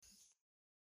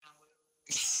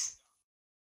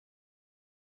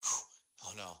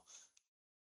Oh no.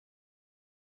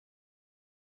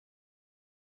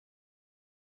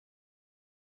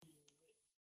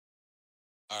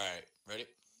 All right, ready?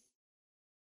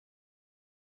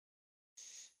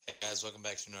 Hey guys, welcome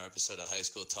back to another episode of High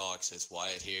School Talks. It's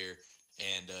Wyatt here,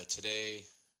 and today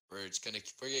we're gonna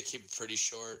keep it pretty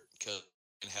short because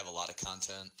we're gonna have a lot of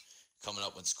content coming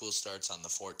up when school starts on the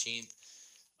 14th.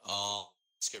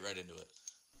 Let's get right into it.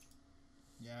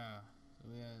 Yeah, so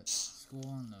we got school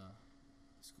on the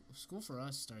school for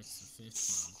us starts the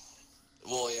 15th.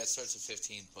 Well, yeah, it starts the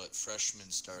 15th, but freshmen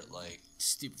start like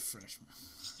Stupid freshman.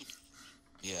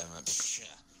 yeah, yeah,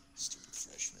 stupid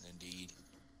freshmen indeed.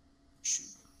 Shoot.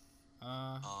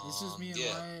 This is me and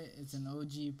Yeah, Wyatt. It's an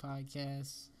OG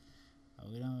podcast.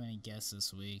 We don't have any guests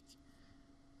this week.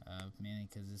 Mainly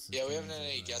because this is. yeah, we haven't had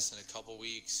any guests in a couple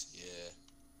weeks. Yeah.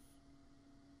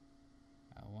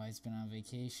 Wyatt's been on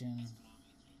vacation.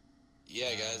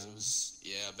 Yeah, guys, it was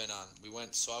I've been on.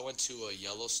 I went to a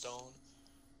Yellowstone,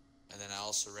 and then I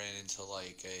also ran into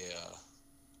like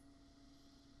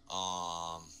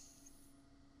um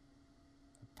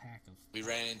A pack of. we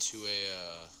ran into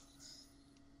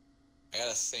I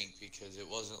gotta think because it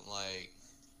wasn't like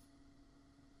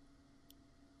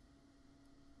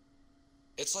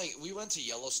it's like we went to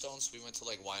Yellowstone, so we went to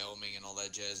like Wyoming and all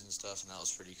that jazz and stuff, and that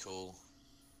was pretty cool.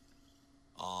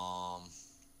 Um,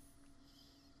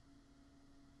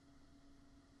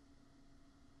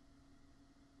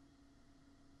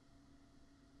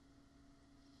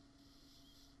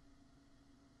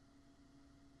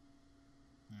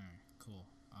 Alright, cool.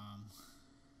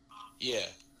 yeah.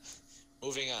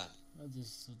 Moving on. We'll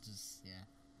just,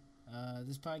 yeah.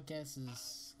 This podcast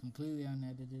is completely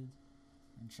unedited.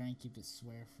 I'm trying to keep it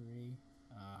swear free.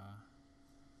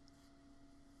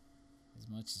 As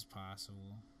much as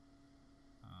possible.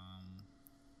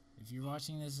 If you're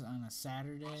watching this on a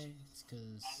Saturday, it's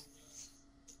because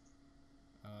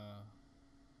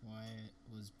Wyatt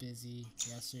was busy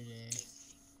yesterday,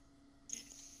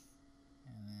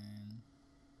 and then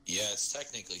Yeah, it's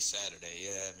technically Saturday.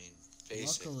 Yeah, I mean,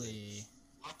 basically.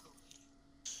 luckily,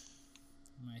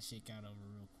 it might shake out over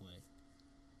real quick.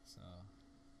 So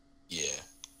Yeah,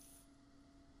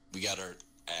 we got our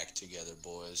act together,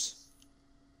 boys.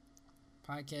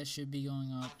 podcast should be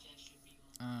going up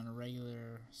on a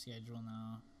regular schedule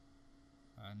now.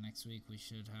 Next week we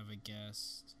should have a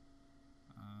guest.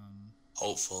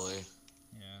 Hopefully.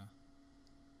 Yeah.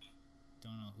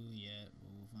 Don't know who yet, but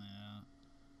we'll find out.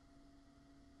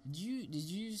 Did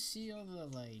you see all the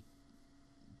like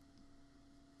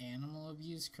animal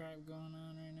abuse crap going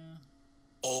on right now?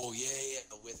 Oh yeah,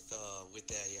 with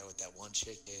that one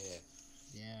chick, yeah.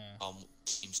 Yeah.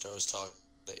 Keemstar was talking,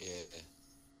 yeah.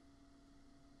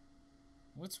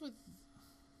 What's with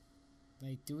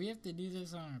like? Do we have to do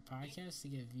this on our podcast to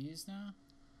get views now?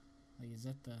 Like, is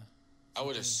that the? I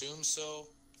would assume so.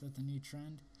 Is that the new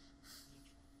trend?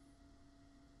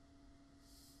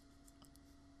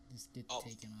 Just get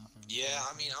taken off. Yeah,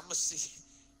 I mean, I'm assuming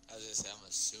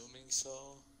so.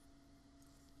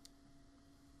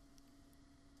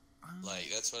 Like,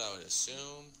 that's what I would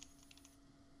assume.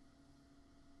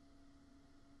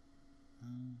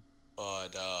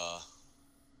 But I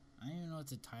don't even know what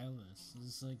to title this.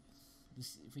 It's like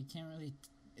this. If we can't really,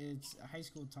 it's high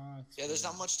school talks. Yeah, there's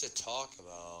not much to talk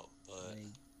about, but like,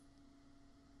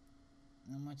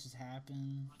 not much has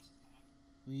happened.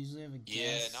 We usually have a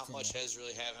guest. Yeah, not much has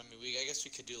really happened. I mean, I guess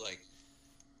we could do like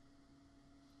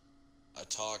a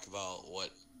talk about what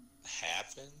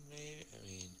happened. Maybe. I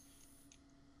mean,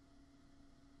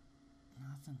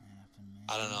 nothing happened, man.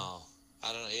 I don't know.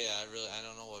 Yeah, I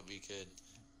don't know what we could.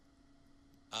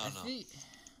 I don't know.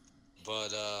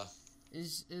 But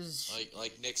is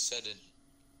like Nick said it.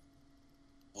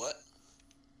 What?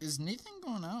 Is Nathan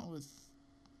going out with?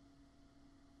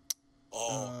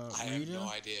 I have Rita? no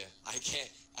idea. I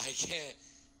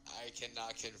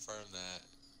cannot confirm that.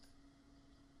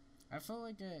 I felt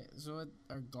like at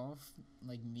our golf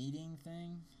like meeting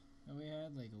thing that we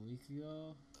had like a week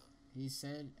ago. He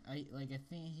said I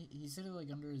think he said it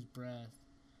like under his breath.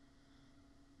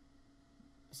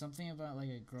 Something about like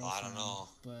a girlfriend. I don't know.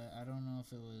 But I don't know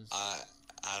if it was. I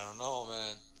don't know,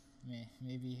 man.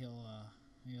 Maybe he'll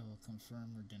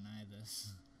confirm or deny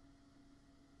this.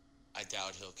 I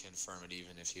doubt he'll confirm it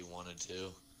even if he wanted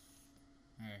to.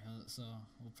 Alright, so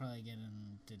we'll probably get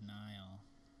in denial.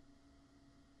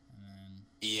 And then...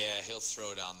 Yeah, he'll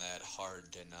throw down that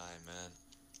hard deny, man.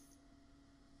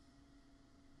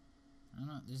 I don't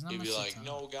know, there's not He'd much be to like, talk.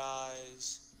 no,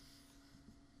 guys.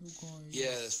 No, guys. Yeah,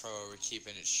 that's probably why we're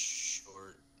keeping it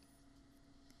short.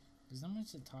 There's not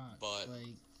much to talk. But, like,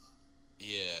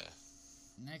 yeah.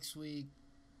 Next week,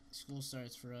 school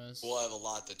starts for us. We'll have a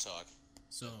lot to talk.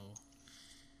 So,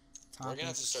 we're going to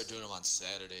have to start doing them on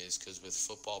Saturdays because with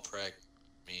football practice,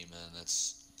 man,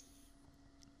 that's...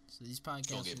 So these podcasts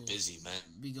going to get busy, man.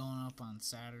 Be going up on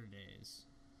Saturdays.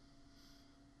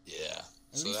 Yeah.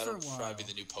 So that'll probably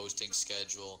be the new posting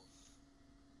schedule.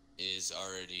 It's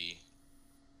already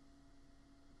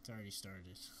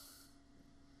started.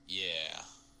 Yeah.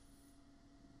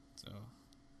 So,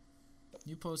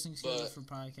 new posting schedule for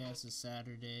podcasts is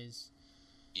Saturdays.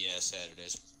 Yeah,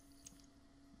 Saturdays.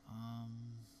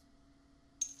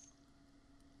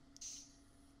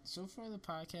 So far the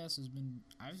podcast has been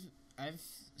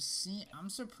I'm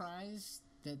surprised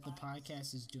that the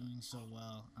podcast is doing so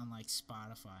well on like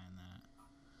Spotify and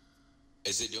that.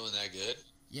 Is it doing that good?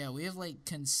 Yeah, we have like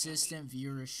consistent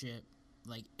viewership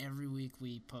like every week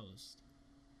we post.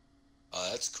 Oh,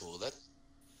 that's cool.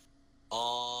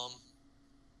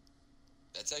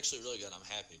 That's actually really good. I'm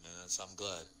happy, man. I'm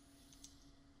glad.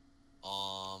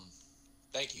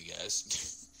 Thank you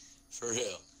guys. For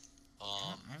real.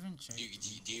 I haven't checked.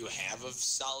 Do you have a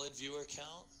solid viewer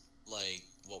count? Like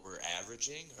what we're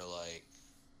averaging, or like?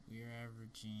 We're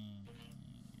averaging.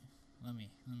 Let me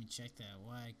check that.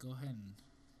 Why? Go ahead and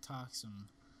talk some.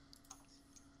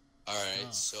 All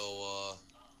right. So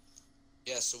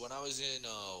yeah. So when I was in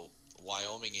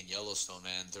Wyoming and Yellowstone,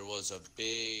 man, there was a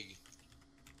big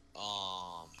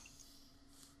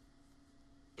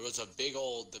the big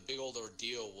old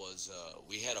ordeal was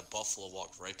we had a buffalo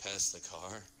walk right past the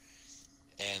car,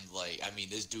 and like, I mean,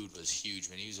 this dude was huge,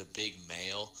 man. He was a big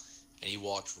male, and he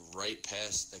walked right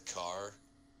past the car.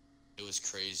 It was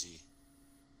crazy.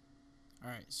 All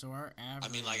right, so our average. I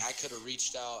mean, like, I could have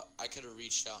reached out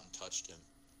and touched him.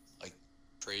 Like,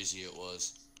 crazy it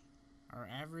was. Our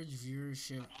average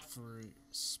viewership for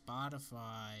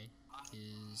Spotify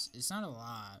it's not a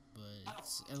lot, but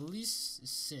it's at least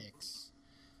 6,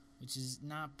 which is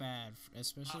not bad,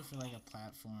 especially for like a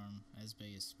platform as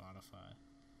big as Spotify.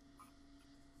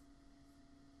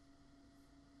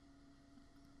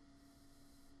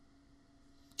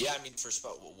 Yeah, I mean, for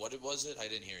what was it? I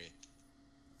didn't hear you.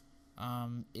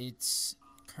 It's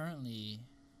currently,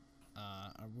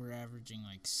 we're averaging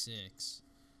like 6.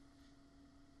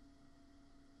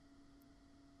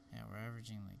 Yeah, we're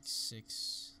averaging like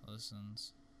 6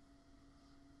 listens.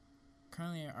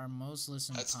 Currently, our most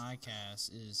listened podcast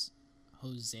is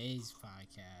Jose's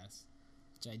podcast,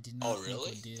 which I did not think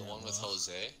would do the one well. with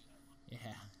Jose? Yeah.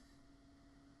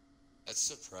 That's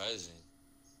surprising.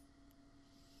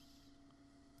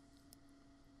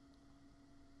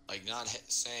 Like, not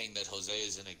saying that Jose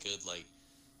isn't a good, like,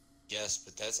 guest,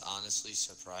 but that's honestly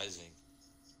surprising.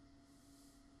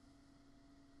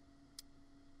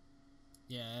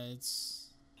 Yeah, that's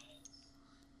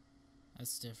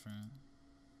different.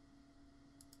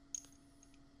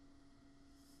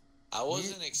 I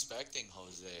wasn't expecting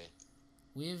Jose.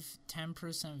 We have 10%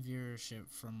 viewership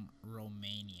from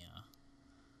Romania.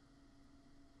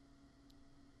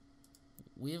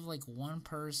 We have like one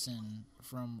person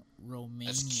from Romania.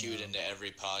 That's cued into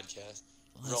every podcast.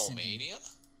 Romania?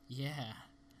 Yeah.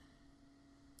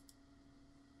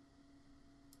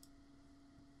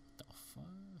 The fuck?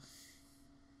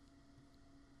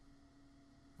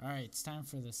 Alright, it's time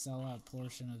for the sellout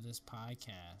portion of this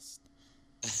podcast.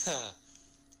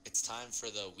 It's time for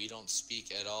the We Don't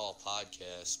Speak at All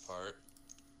podcast part.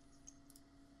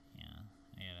 Yeah,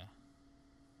 I gotta.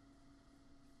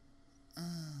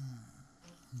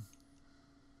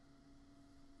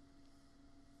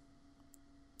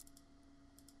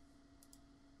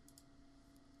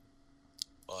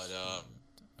 But,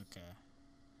 okay.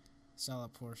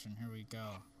 Sellout portion, here we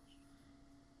go.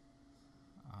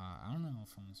 I don't know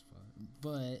if I'm supposed to,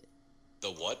 but. The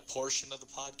what portion of the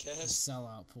podcast? The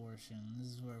sellout portion. This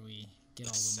is where we get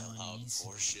all the monies. Sellout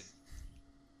portion.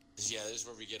 Yeah, this is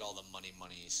where we get all the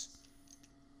monies.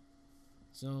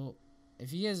 So,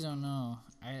 if you guys don't know,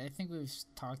 I think we've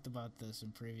talked about this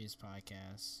in previous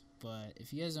podcasts, but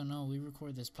if you guys don't know, we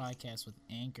record this podcast with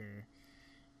Anchor,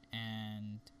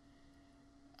 and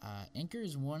Anchor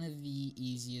is one of the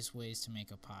easiest ways to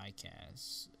make a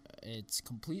podcast. It's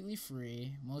completely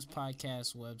free. Most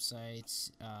podcast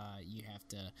websites, you have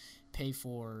to pay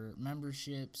for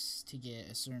memberships to get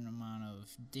a certain amount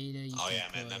of data.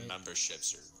 Man, them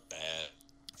memberships are bad.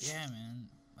 Yeah, man.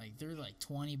 Like, they're like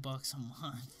 $20 a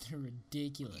month. They're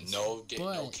ridiculous. No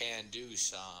can do,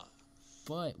 son.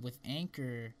 But with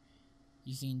Anchor,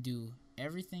 you can do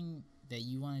everything that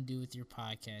you want to do with your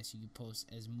podcast. You can post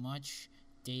as much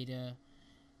data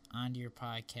onto your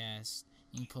podcast.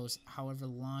 You can post however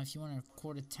long. If you want to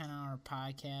record a 10-hour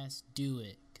podcast, do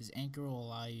it, because Anchor will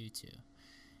allow you to.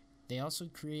 They also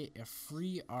create a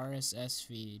free RSS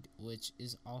feed, which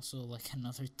is also like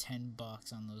another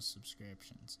 $10 on those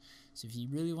subscriptions. So if you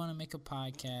really want to make a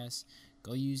podcast,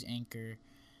 go use Anchor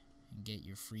and get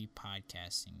your free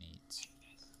podcasting needs.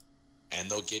 And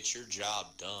they'll get your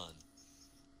job done.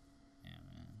 Yeah,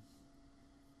 man.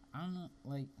 I don't know,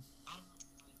 like,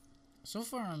 so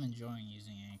far I'm enjoying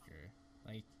using Anchor.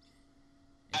 Like,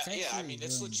 it's it's really legit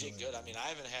good. enjoyable. I mean, I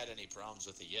haven't had any problems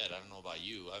with it yet. I don't know about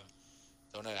you. I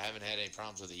haven't had any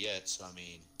problems with it yet. So I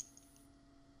mean,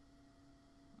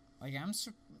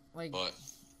 like, but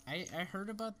I heard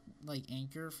about like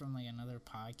Anchor from like another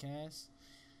podcast,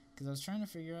 because I was trying to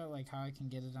figure out like how I can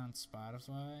get it on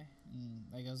Spotify, and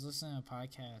like I was listening to a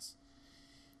podcast,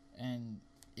 and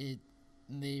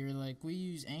they were like, we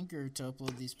use Anchor to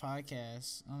upload these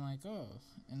podcasts. I'm like, oh,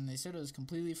 and they said it was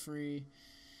completely free,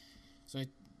 so I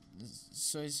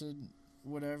said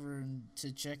whatever, and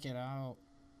to check it out,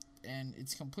 and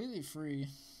it's completely free.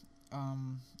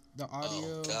 The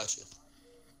audio. Oh, gotcha.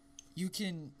 You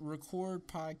can record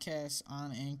podcasts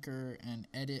on Anchor and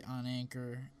edit on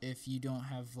Anchor. If you don't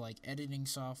have like editing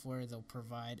software, they'll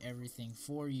provide everything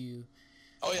for you.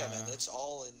 Oh yeah, man, that's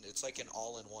all in. It's like an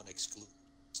all-in-one exclusive.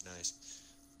 It's nice.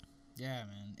 Yeah,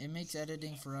 man, it makes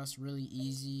editing for us really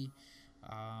easy.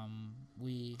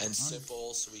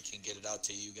 Simple, so we can get it out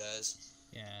to you guys.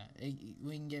 Yeah,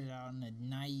 we can get it out in a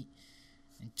night,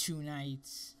 and 2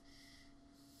 nights.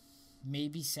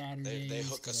 Maybe Saturdays. They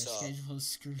hook us up. Schedule's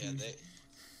screwed.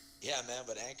 Yeah, man,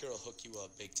 but Anchor will hook you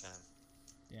up big time.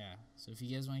 Yeah, so if you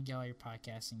guys want to get all your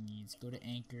podcasting needs, go to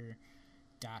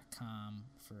anchor.com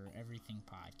for everything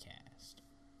podcast.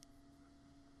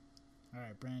 All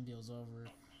right, brand deal's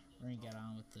over. We're gonna get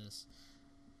on with this.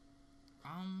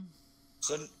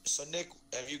 So Nick,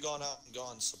 have you gone out and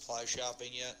gone supply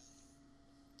shopping yet?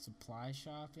 Supply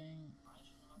shopping?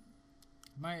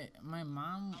 My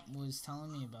mom was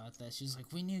telling me about that. She's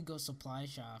like, we need to go supply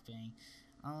shopping.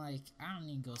 I'm like, I don't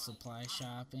need to go supply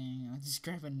shopping. I'll just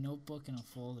grab a notebook and a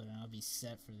folder and I'll be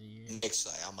set for the year. Nick's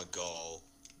like, I'm a go.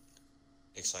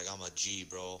 Nick's like, I'm a G,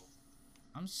 bro.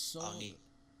 I'm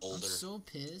so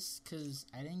pissed because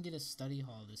I didn't get a study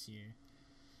hall this year.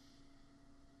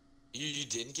 You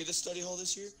didn't get a study hall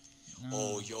this year? No.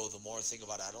 Oh, yo, the more I think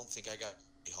about it, I don't think I got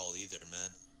a study hall either,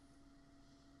 man.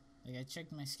 Like, I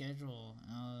checked my schedule.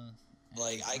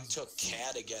 I took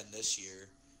CAD again this year.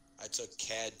 I took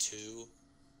CAD 2.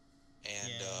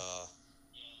 And,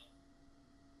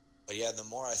 but yeah, the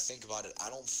more I think about it,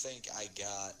 I don't think I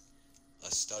got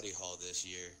a study hall this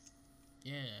year.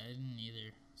 Yeah, I didn't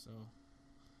either, so.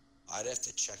 I'd have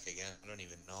to check again. I don't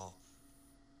even know.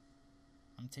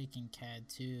 I'm taking CAD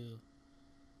 2.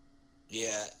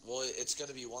 Yeah, well, it's going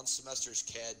to be one semester's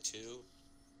CAD 2.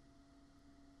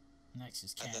 Next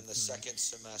is CAD and then the 3. second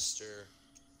semester,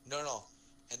 no,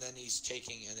 and then he's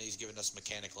giving us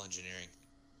mechanical engineering.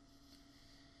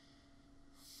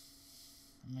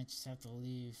 I might just have to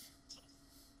leave.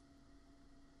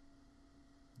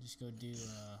 Just go do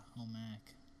home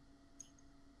ec.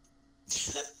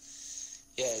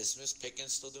 Yeah, is Miss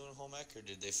Pickens still doing home ec, or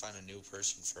did they find a new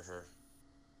person for her?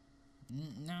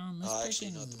 No, Miss Pickens.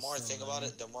 Actually, no. The more I think about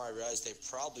it, the more I realize they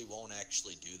probably won't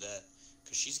actually do that.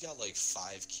 Because she's got like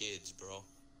 5 kids, bro.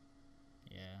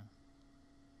 Yeah.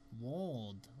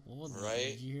 Wold.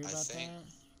 Right? Did you hear about that?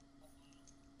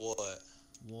 What?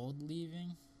 Wold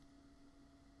leaving?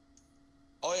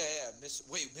 Oh, yeah. Miss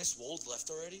Wold left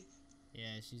already?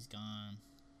 Yeah, she's gone.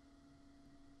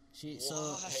 Why?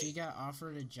 So she got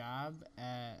offered a job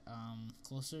at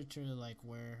closer to like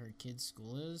where her kid's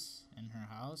school is in her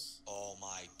house. Oh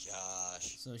my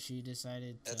gosh. So she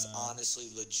decided to. That's honestly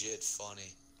legit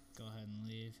funny. Go ahead and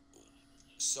leave.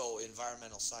 So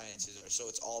environmental sciences, so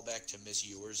it's all back to Miss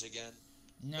Ewers again.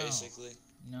 No, basically.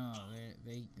 No,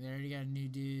 they already got a new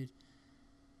dude.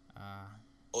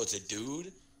 Oh, it's a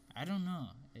dude. I don't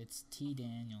know. It's T.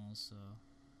 Daniels, so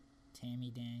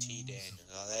Tammy Daniels. T. Daniels.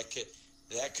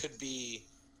 That could be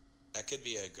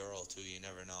a girl too. You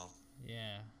never know.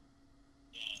 Yeah.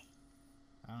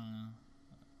 I don't know.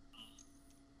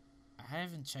 I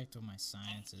haven't checked what my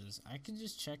science is. I can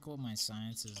just check what my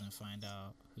science is and find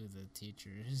out who the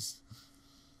teacher is.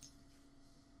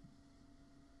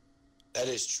 That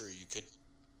is true. You could.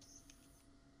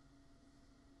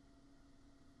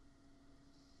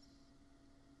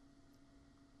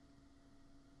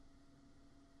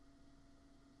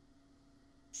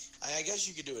 I guess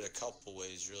you could do it a couple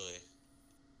ways, really.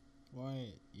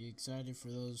 Why? You excited for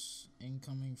those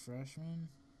incoming freshmen?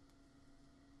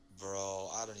 Bro,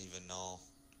 I don't even know.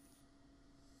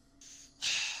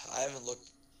 I haven't looked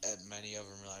at many of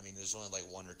them. I mean, there's only like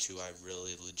 1 or 2 I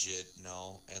really legit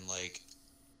know, and like,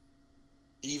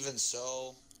 Even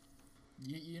so,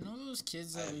 You know those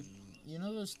kids I that we, you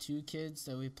know those two kids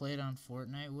that we played on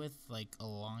Fortnite with like a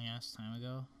long ass time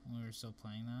ago when we were still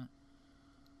playing that.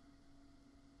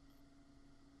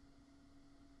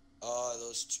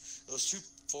 those two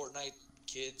Fortnite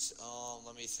kids.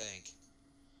 Let me think.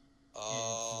 Yeah,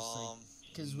 it's just like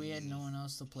because we had no Hmm. one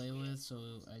else to play with,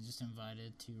 so I just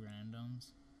invited two randoms.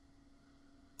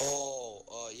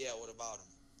 Oh, yeah. What about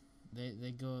them?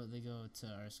 They go to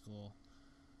our school.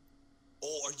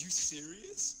 Oh, are you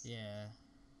serious? Yeah.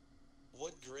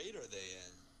 What grade are they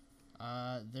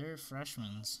in? They're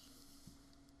freshmen.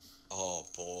 Oh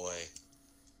boy,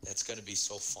 that's gonna be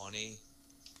so funny,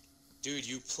 dude.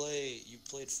 You played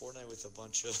Fortnite with a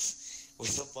bunch of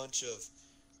with a bunch of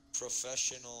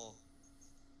professional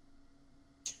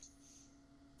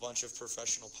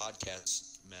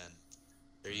podcast men.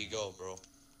 There you go, bro.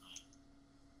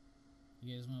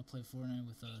 You guys want to play Fortnite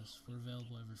with us? We're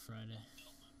available every Friday.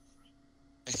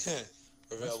 We're That's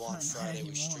available on probably not Friday.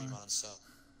 We stream anymore. on Sunday.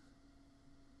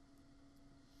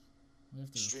 We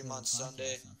have to Stream record on a Sunday.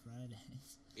 podcast on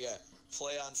Fridays. Yeah,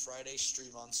 play on Friday,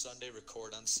 stream on Sunday,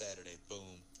 record on Saturday.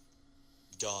 Boom.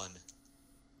 Done.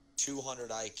 200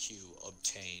 IQ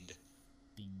obtained.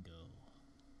 Bingo.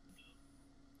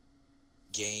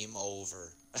 Game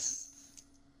over.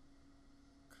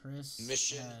 Chris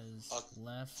Mission has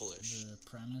left accomplished. the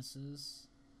premises.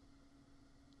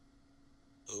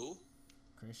 Who?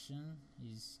 Christian,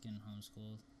 he's getting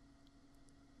homeschooled.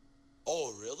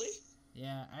 Oh, really?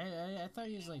 Yeah, I thought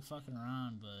he was like fucking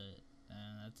around, but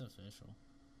that's official.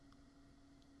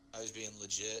 I was being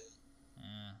legit.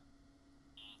 Yeah.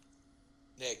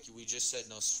 Nick, we just said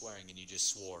no swearing and you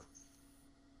just swore.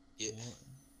 Yeah.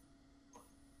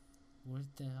 What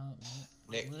the hell?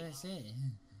 Nick. What did I say?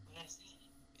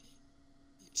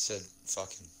 You said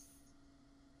fucking.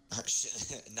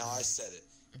 Now I said it.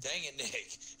 Dang it,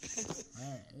 Nick.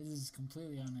 Alright, this is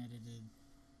completely unedited.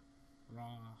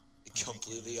 Raw.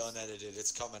 Completely podcast. unedited.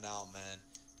 It's coming out, man.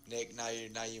 Nick, now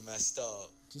you messed up.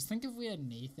 Just think if we had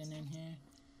Nathan in here.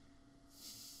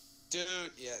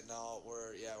 Dude, yeah, no,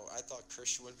 I thought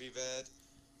Christian would be bad.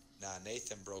 Nah,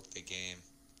 Nathan broke the game.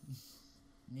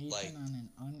 Nathan on an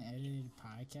unedited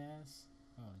podcast?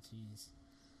 Oh, jeez.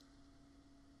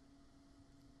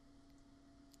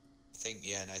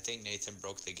 I think Nathan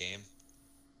broke the game.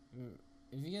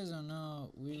 If you guys don't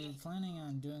know, we were planning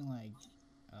on doing like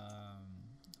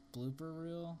blooper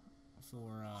reel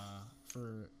for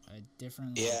a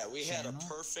different We channel. had a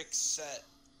perfect set.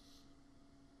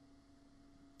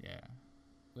 Yeah,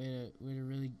 we had a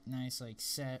really nice like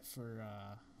set for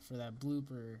that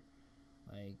blooper.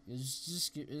 Like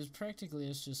it was practically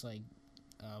us just like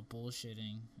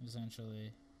bullshitting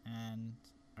essentially, and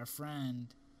our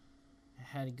friend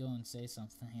had to go and say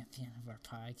something at the end of our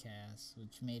podcast,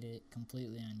 which made it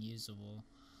completely unusable.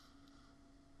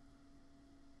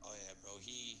 Oh yeah, bro,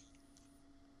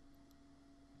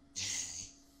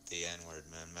 the N-word,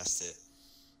 man, messed it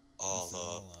all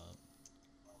up.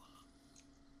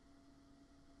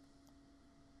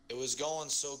 It was going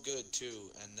so good too,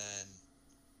 and then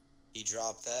he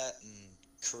dropped that, and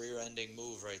career-ending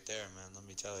move right there, man. Let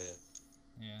me tell you.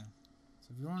 Yeah.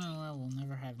 So if you're wondering why we'll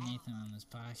never have Nathan on this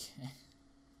podcast,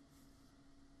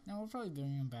 no, we'll probably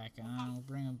bring him back on.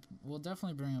 We'll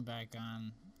definitely bring him back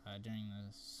on during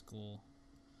the school.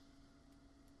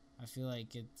 I feel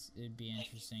like it'd be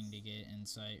interesting to get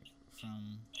insight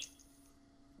from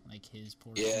like his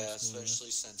portion. Yeah, especially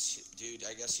since, dude,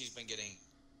 I guess he's been getting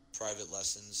private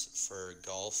lessons for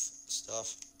golf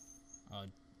stuff. Oh,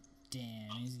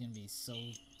 damn, he's gonna be so.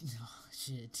 Oh,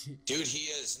 shit. Dude, he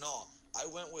is. No, I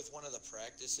went with one of the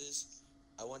practices.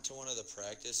 I went to one of the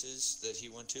practices that he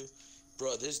went to.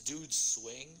 Bro, this dude's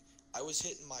swing, I was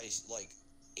hitting my,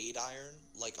 8-iron,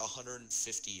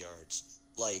 150 yards.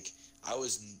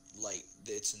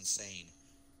 It's insane.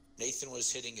 Nathan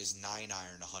was hitting his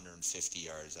 9-iron 150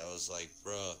 yards. I was like,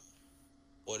 bro,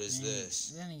 what is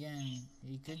this? Then again,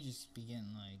 he could just be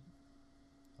getting,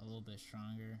 a little bit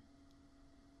stronger.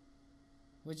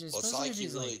 Which is especially if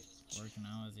he's, working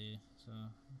out with you, so...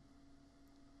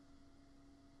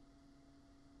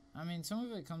 I mean, some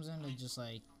of it comes into just,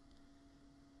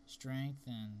 strength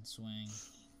and swing.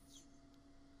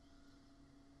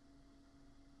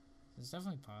 It's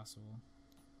definitely possible.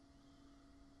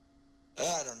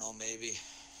 I don't know, maybe.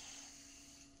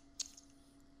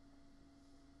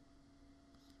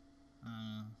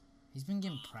 He's been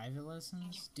getting private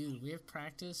lessons. Dude, we have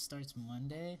practice, starts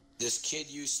Monday. This kid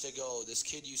used to go,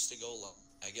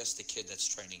 I guess the kid that's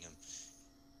training him,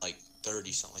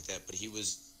 30, something like that, but he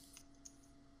was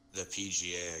the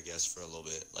PGA, I guess, for a little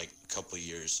bit, a couple of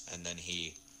years, and then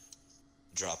he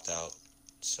dropped out.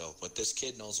 So, but this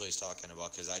kid knows what he's talking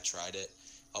about because I tried it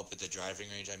up at the driving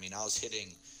range. I mean, I was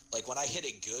hitting, like, when I hit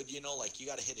it good, like, you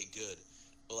got to hit it good.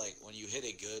 But, like, when you hit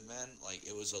it good, man, like,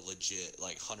 it was a legit,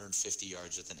 like, 150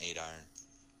 yards with an 8-iron.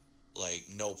 Like,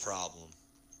 no problem.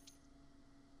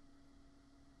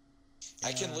 Yeah.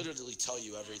 I can literally tell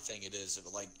you everything it is.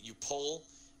 Like, you pull,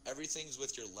 everything's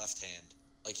with your left hand.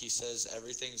 Like he says,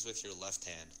 everything's with your left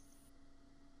hand.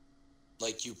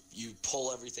 Like, you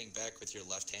pull everything back with your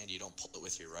left hand. You don't pull it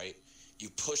with your right. You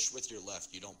push with your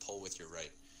left. You don't pull with your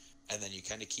right. And then you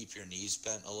kind of keep your knees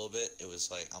bent a little bit. It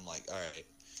was like, I'm like, all right.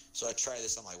 So I try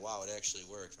this. I'm like, wow, it actually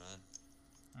worked, man.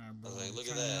 All right, bro. Like, look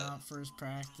at that. Out first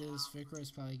practice.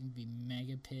 Vicro's probably going to be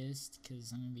mega pissed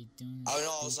because I'm going to be doing this. Oh,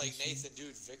 no, I was like, Nathan,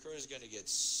 dude, Vicro is going to get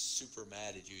super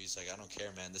mad at you. He's like, I don't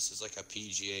care, man. This is like a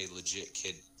PGA legit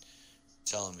kid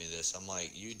telling me this. I'm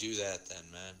like, you do that then,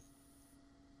 man.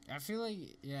 I feel like,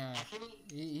 yeah,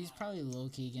 he's probably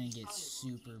low-key going to get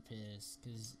super pissed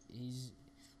because he's,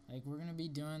 like, we're going to be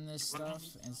doing this stuff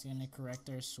and it's going to correct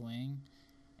our swing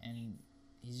and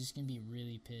he's just going to be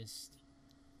really pissed.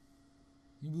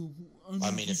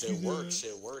 I mean, if it works,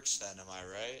 it works then, am I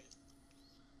right?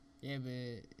 Yeah,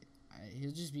 but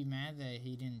he'll just be mad that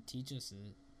he didn't teach us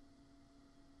it.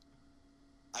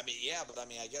 I mean, yeah, but I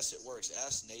mean, I guess it works.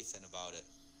 Ask Nathan about it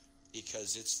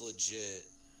because it's legit.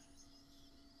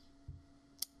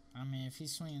 I mean, if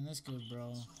he's swinging this good,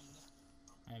 bro,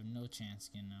 I have no chance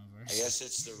getting over. I guess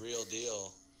it's the real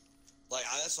deal. Like,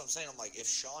 that's what I'm saying. I'm like, if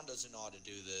Sean doesn't know how to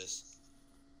do this,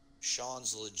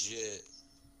 Sean's legit.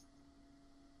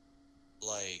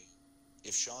 Like,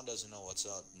 if Sean doesn't know what's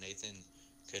up, Nathan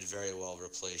could very well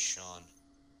replace Sean.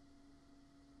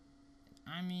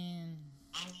 I mean,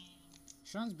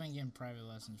 Sean's been getting private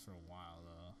lessons for a while,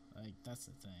 though. Like, that's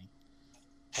the thing.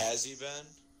 Has he been?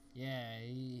 Yeah,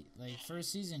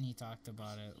 first season he talked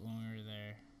about it when we were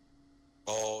there.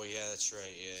 Oh, yeah, that's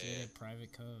right, yeah. He had a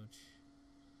private coach.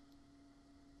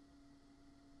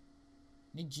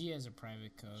 Nick G has a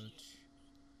private coach.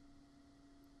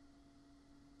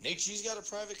 Nick G's got a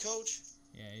private coach?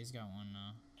 Yeah, he's got one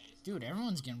now. Dude,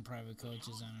 everyone's getting private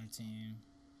coaches on our team.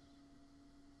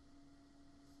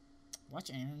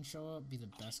 Watch Aaron show up, be the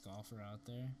best golfer out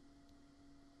there.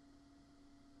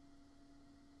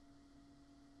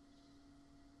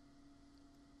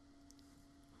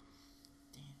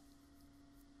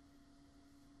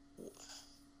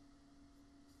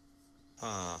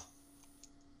 Huh.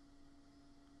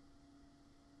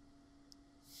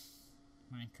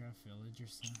 Minecraft Village or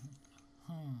something.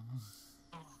 Huh.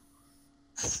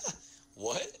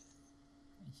 What?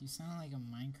 You sound like a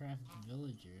Minecraft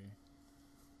villager.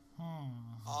 Huh.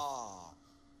 Oh.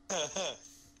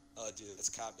 Oh, dude,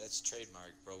 that's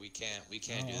trademark, bro. We can't do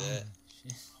that.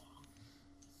 Shit.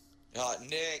 Oh,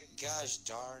 Nick, gosh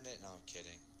darn it. No, I'm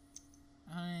kidding.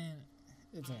 I mean,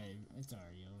 it's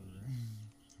already over.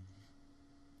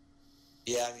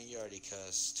 Yeah, I mean, you already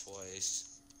cussed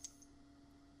twice.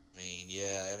 I mean,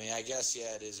 yeah. I mean, I guess,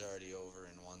 yeah, it is already over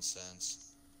in one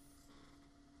sense.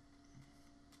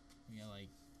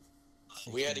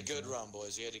 We had a good run,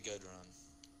 boys. We had a good run.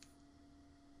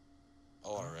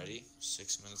 Oh, already?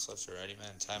 6 minutes left already,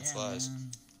 man. Time flies.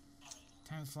 Man.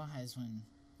 Time flies when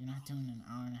you're not doing an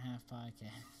hour-and-a-half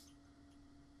podcast.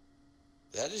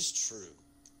 That is true.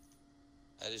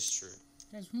 That is true.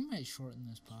 Guys, we might shorten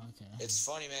this podcast. It's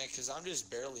funny, man, because I'm just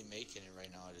barely making it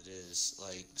right now. It is.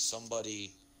 Like,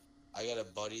 I got a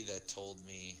buddy that told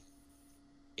me,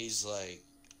 he's like,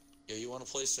 yo, you want to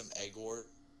play some Egg War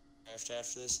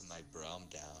after this? I'm like, bro, I'm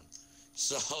down.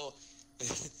 So,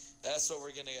 that's what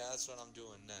I'm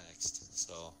doing next.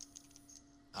 So,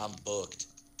 I'm booked.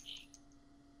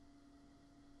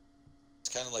 It's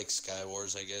kind of like Sky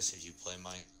Wars, I guess, if you play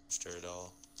Minecraft at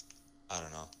all. I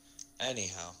don't know.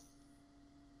 Anyhow.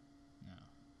 No.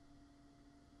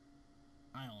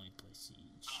 I only play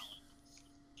Siege.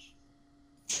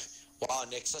 Wow,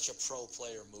 Nick, such a pro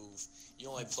player move. You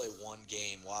only play one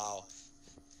game. Wow.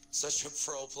 Such a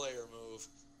pro player move.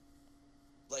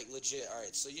 Like, legit. All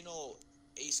right, so you know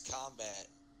Ace Combat.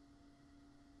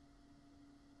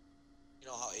 You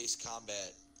know how Ace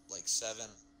Combat, like 7,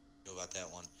 you know about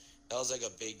that one. That was like a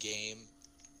big game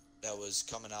that was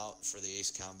coming out for the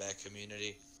Ace Combat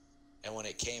community. And when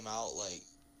it came out, like,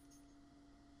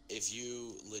 if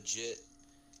you legit,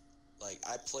 like,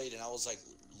 I played and I was, like,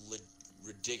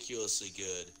 ridiculously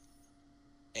good.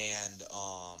 And,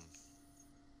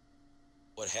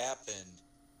 what happened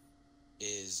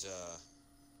is,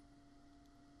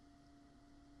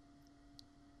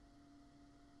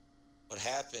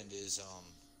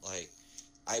 like,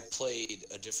 I played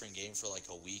a different game for, like,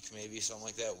 a week maybe, something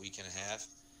like that, week and a half.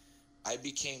 I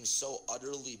became so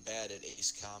utterly bad at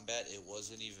Ace Combat, it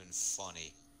wasn't even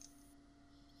funny.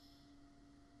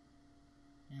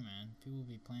 Yeah, man. People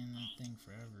be playing that thing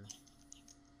forever.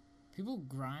 People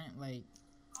grind, like,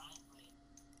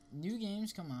 new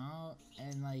games come out,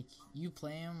 and, like, you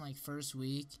play them, like, first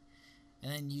week,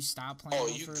 and then you stop playing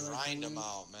them for, like, a week. Oh, you grind them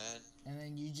out, man. And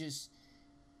then you just,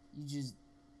 and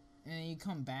then you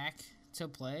come back to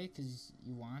play because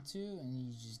you want to, and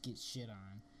you just get shit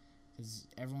on. Because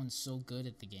everyone's so good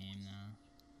at the game now.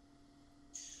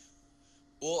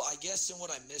 Well, I guess then what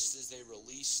I missed is they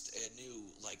released a new,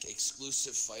 like,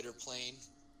 exclusive fighter plane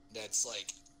that's,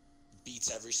 like, beats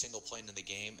every single plane in the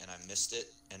game, and I missed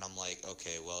it, and I'm like,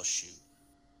 okay, well, shoot.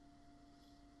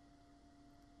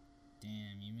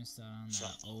 Damn, you missed out on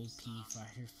that OP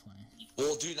fighter plane.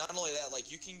 Well, dude, not only that,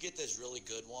 like, you can get this really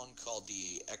good one called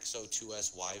the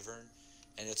XO2S Wyvern,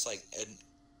 and it's, like, an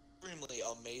extremely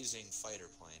amazing fighter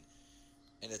plane.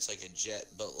 And it's, like, a jet,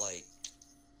 but, like,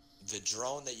 the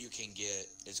drone that you can get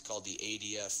is called the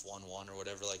ADF-11 or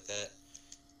whatever like that,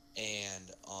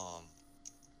 and,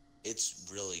 it's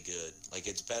really good. Like,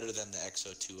 it's better than the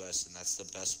XO2S, and that's the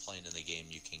best plane in the game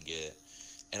you can get.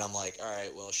 And I'm like, all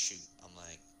right, well, shoot. I'm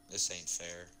like, this ain't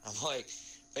fair. I'm like,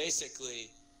 basically,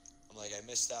 I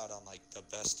missed out on, like, the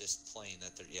bestest plane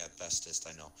that they're, yeah, bestest,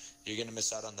 I know. You're going to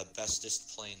miss out on the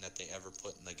bestest plane that they ever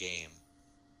put in the game.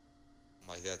 I'm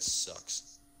like, that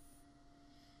sucks.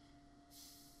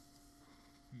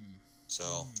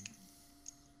 So,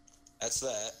 that's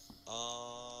that.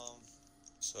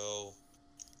 So,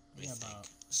 let me think.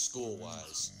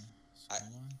 School-wise.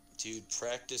 Dude,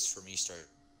 practice for me start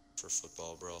for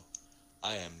football, bro.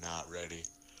 I am not ready.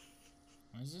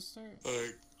 When does this start?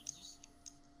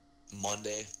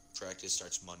 Monday. Practice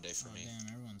starts Monday for me.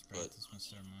 Damn, everyone's practice must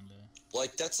start Monday.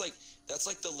 Like, that's like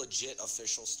the legit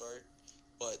official start,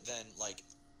 but then, like,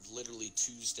 literally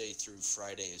Tuesday through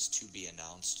Friday is to be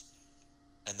announced,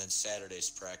 and then Saturday's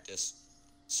practice.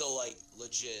 So, like,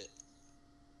 legit,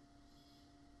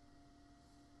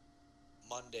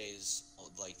 Monday's,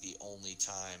 like, the only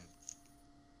time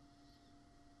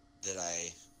that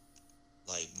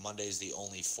Monday's the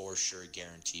only for sure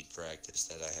guaranteed practice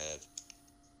that I have.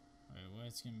 Wait, what?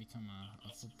 It's gonna become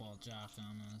a football jock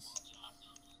on us.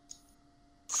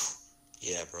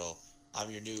 Yeah, bro. I'm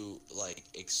your new, like,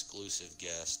 exclusive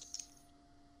guest.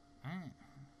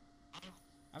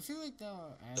 I feel like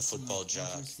they'll add some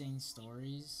interesting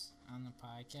stories on the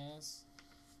podcast.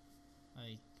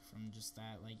 Like, from just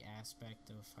that, like, aspect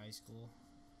of high school.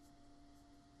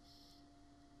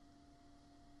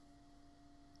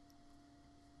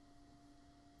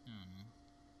 I don't know.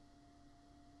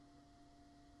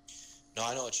 No,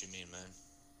 I know what you mean, man.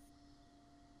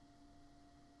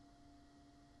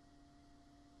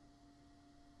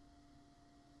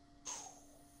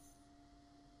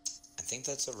 I think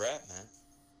that's a wrap, man.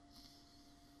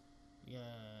 We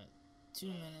got 2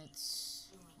 minutes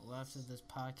left of this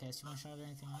podcast. You want to shout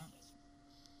anything out?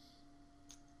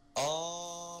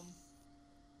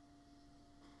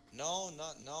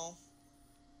 No.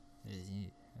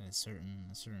 A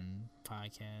certain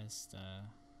podcast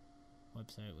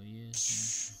website we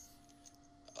use.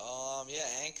 Yeah,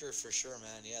 Anchor for sure,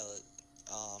 man. Yeah,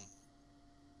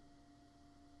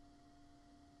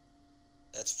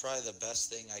 that's probably the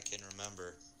best thing I can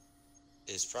remember.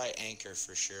 Is probably Anchor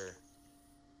for sure.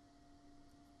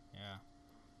 Yeah.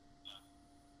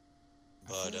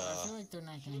 But I feel like they're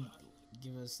not gonna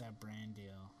give us that brand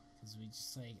deal because we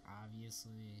just, like,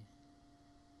 obviously,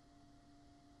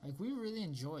 like, we really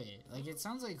enjoy it. Like, it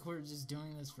sounds like we're just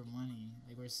doing this for money.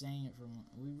 Like, we're saying it for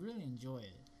we really enjoy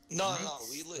it. No,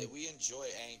 we enjoy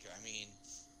Anchor. I mean,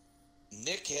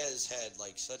 Nick has had,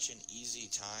 like, such an easy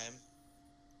time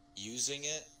using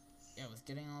it. Yeah, with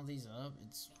getting all these up,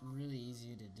 it's really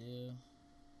easy to do.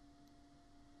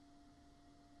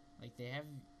 Like, they have,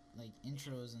 like,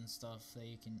 intros and stuff that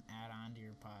you can add on to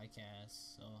your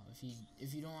podcast. So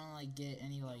if you don't want to, like, get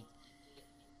any, like,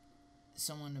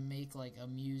 someone to make, like, a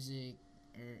music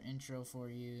or intro for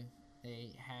you,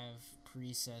 they have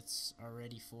presets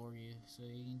already for you, so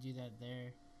you can do that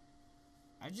there.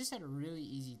 I just had a really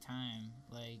easy time.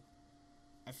 Like,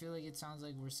 I feel like it sounds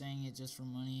like we're saying it just for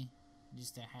money,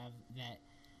 just to have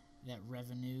that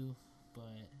revenue,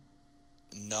 but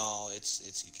no, it's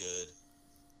good.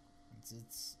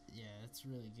 It's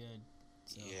really good.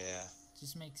 So yeah,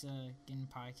 just makes getting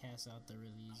podcasts out there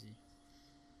really easy.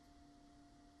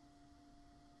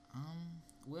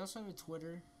 We also have a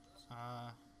Twitter.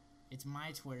 It's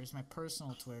my Twitter. It's my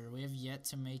personal Twitter. We have yet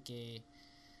to make a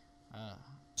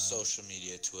social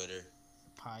media Twitter.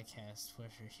 Podcast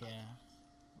Twitter, yeah.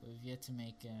 We've yet to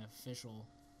make an official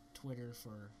Twitter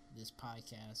for this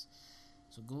podcast.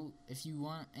 So go if you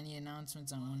want any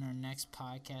announcements on when our next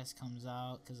podcast comes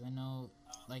out, because I know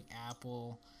like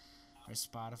Apple or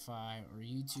Spotify or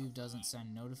YouTube doesn't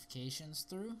send notifications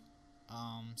through.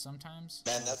 Sometimes.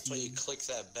 Man, that's why you click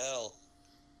that bell.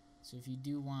 So if you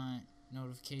do want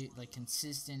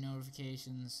consistent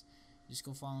notifications, just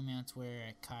go follow me on Twitter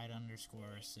at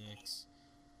Kite_6.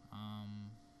 I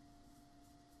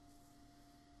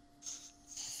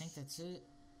think that's it.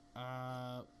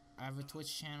 I have a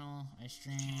Twitch channel.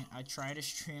 I try to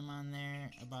stream on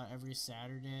there about every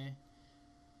Saturday.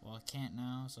 Well, I can't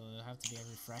now, so it'll have to be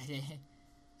every Friday.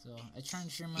 So I try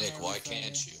and stream on there. Nick, why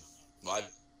can't you? Why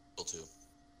able to?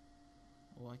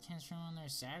 Well, I can't stream on there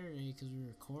Saturday because we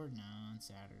record now on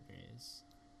Saturdays.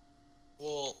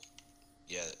 Well,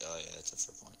 yeah, that's a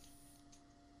fair point.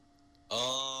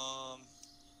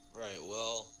 Right.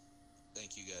 Well,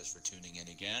 thank you guys for tuning in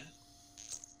again.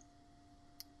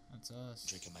 That's us.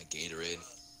 Drinking my Gatorade.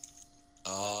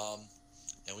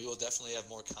 And we will definitely have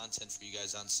more content for you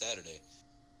guys on Saturday.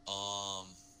 I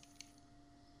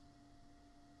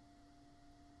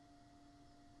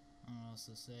don't know what else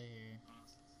to say here.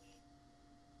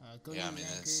 Go yeah, I use mean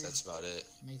Anchor. that's about it.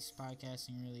 Makes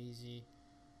podcasting really easy.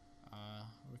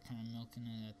 We're kind of milking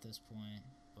it at this point,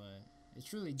 but it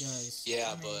truly does.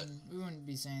 Yeah, I mean, but we wouldn't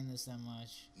be saying this that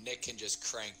much. Nick can just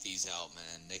crank these out,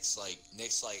 man. Nick's like,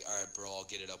 all right, bro, I'll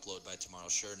get it uploaded by tomorrow.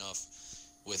 Sure enough,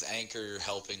 with Anchor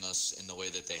helping us in the way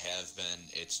that they have been,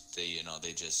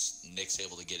 Nick's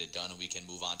able to get it done, and we can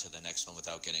move on to the next one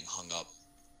without getting hung up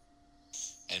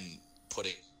and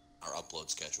putting our upload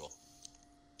schedule.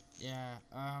 Yeah.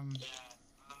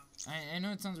 I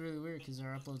know it sounds really weird because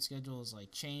our upload schedule is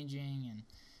like changing and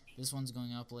this one's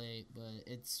going up late, but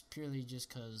it's purely just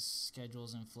because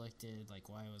schedule's inflicted. Like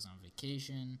while I was on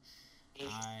vacation,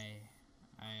 I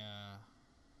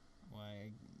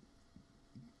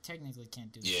technically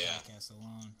can't do the podcast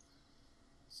alone.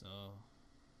 So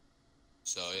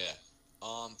yeah.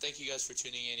 Thank you guys for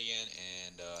tuning in again,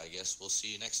 and I guess we'll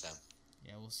see you next time.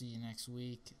 Yeah, we'll see you next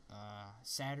week.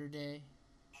 Saturday.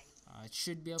 It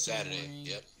should be up Saturday. in the morning.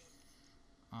 Yep.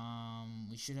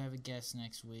 We should have a guest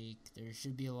next week. There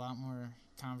should be a lot more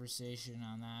conversation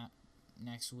on that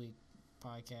next week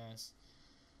podcast.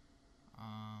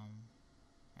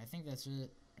 I think that's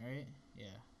it, right? Yeah,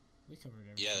 we covered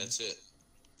everything. Yeah, that's it.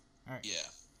 All right. Yeah.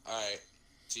 All right.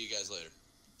 See you guys later.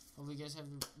 Hope you guys have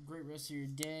a great rest of your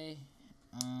day.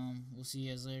 We'll see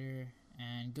you guys later,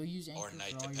 and go use Anchor Or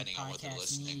night, for all your depending on what they're podcast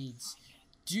listening. needs.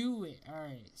 Do it. All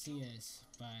right. See you guys.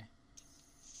 Bye.